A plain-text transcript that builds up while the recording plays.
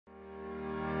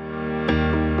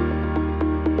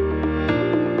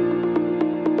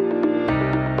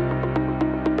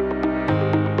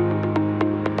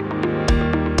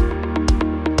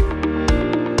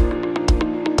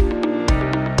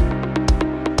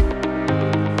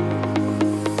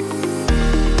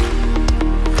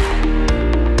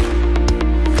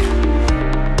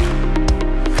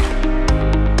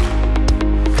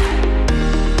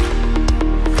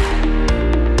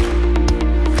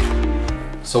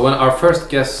So when our first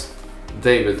guest,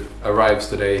 David, arrives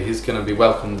today, he's going to be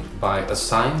welcomed by a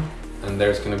sign, and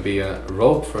there's going to be a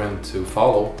rope for him to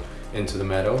follow into the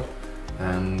meadow.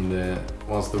 And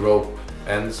once the rope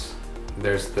ends,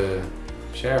 there's the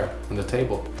chair and the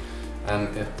table. And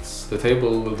the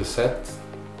table will be set,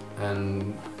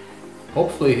 and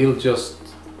hopefully he'll just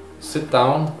sit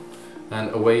down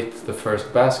and await the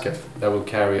first basket that will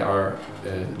carry our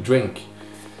drink.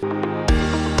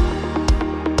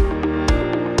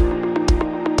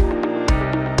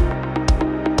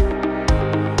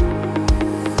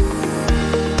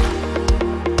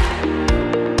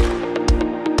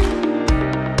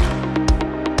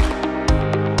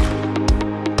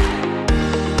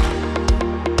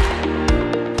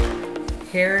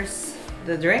 Here's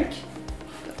the drink.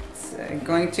 It's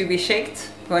going to be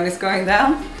shaked when it's going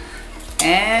down.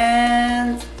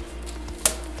 And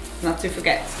not to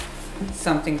forget,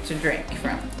 something to drink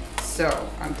from. So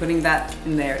I'm putting that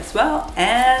in there as well,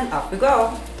 and off we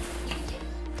go.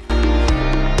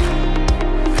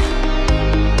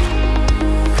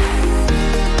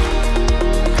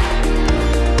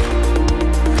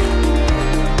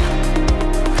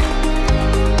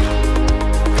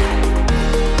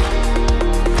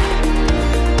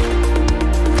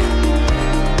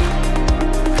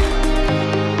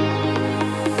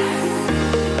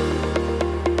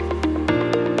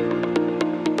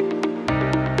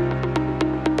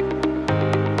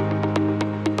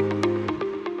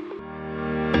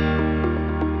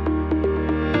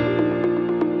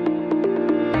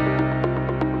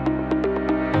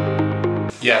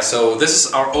 Yeah, so this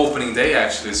is our opening day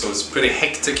actually, so it's pretty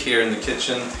hectic here in the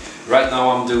kitchen. Right now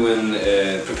I'm doing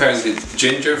preparing the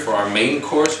ginger for our main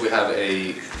course. We have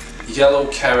a yellow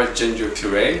carrot ginger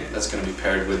puree that's going to be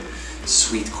paired with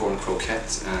sweet corn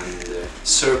croquettes and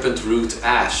serpent root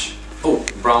ash. Oh,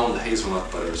 browned hazelnut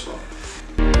butter as well.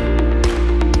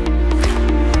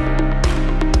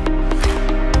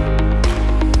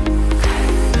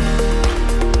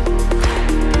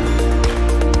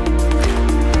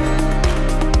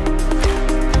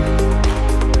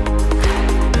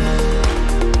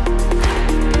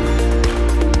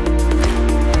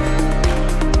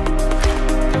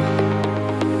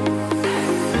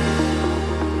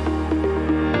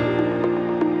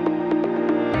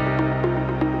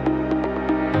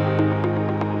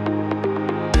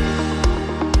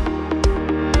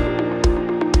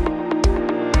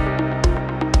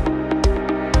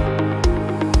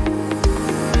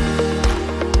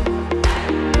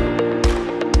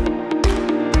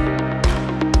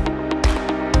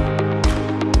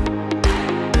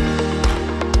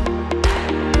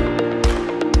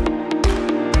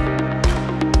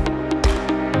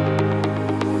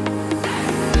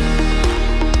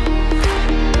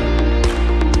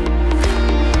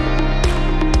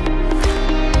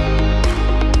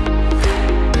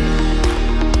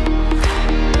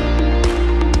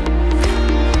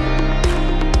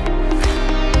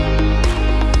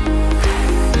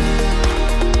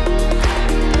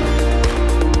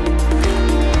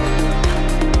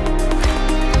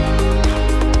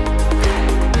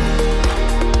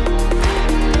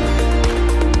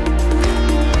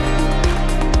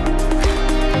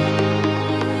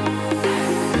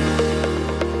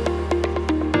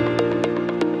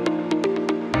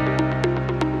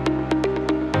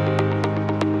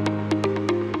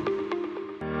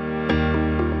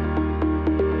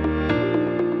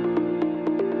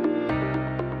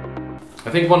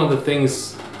 I think one of the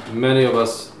things many of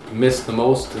us miss the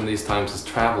most in these times is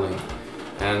traveling.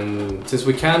 And since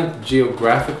we can't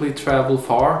geographically travel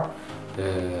far,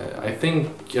 I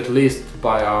think at least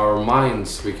by our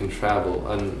minds we can travel.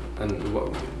 And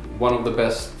one of the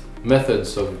best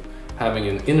methods of having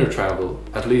an inner travel,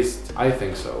 at least I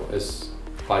think so, is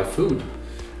by food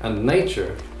and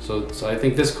nature. So I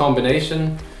think this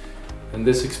combination and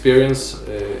this experience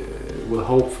will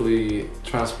hopefully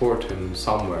transport him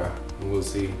somewhere. We'll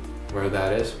see where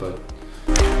that is, but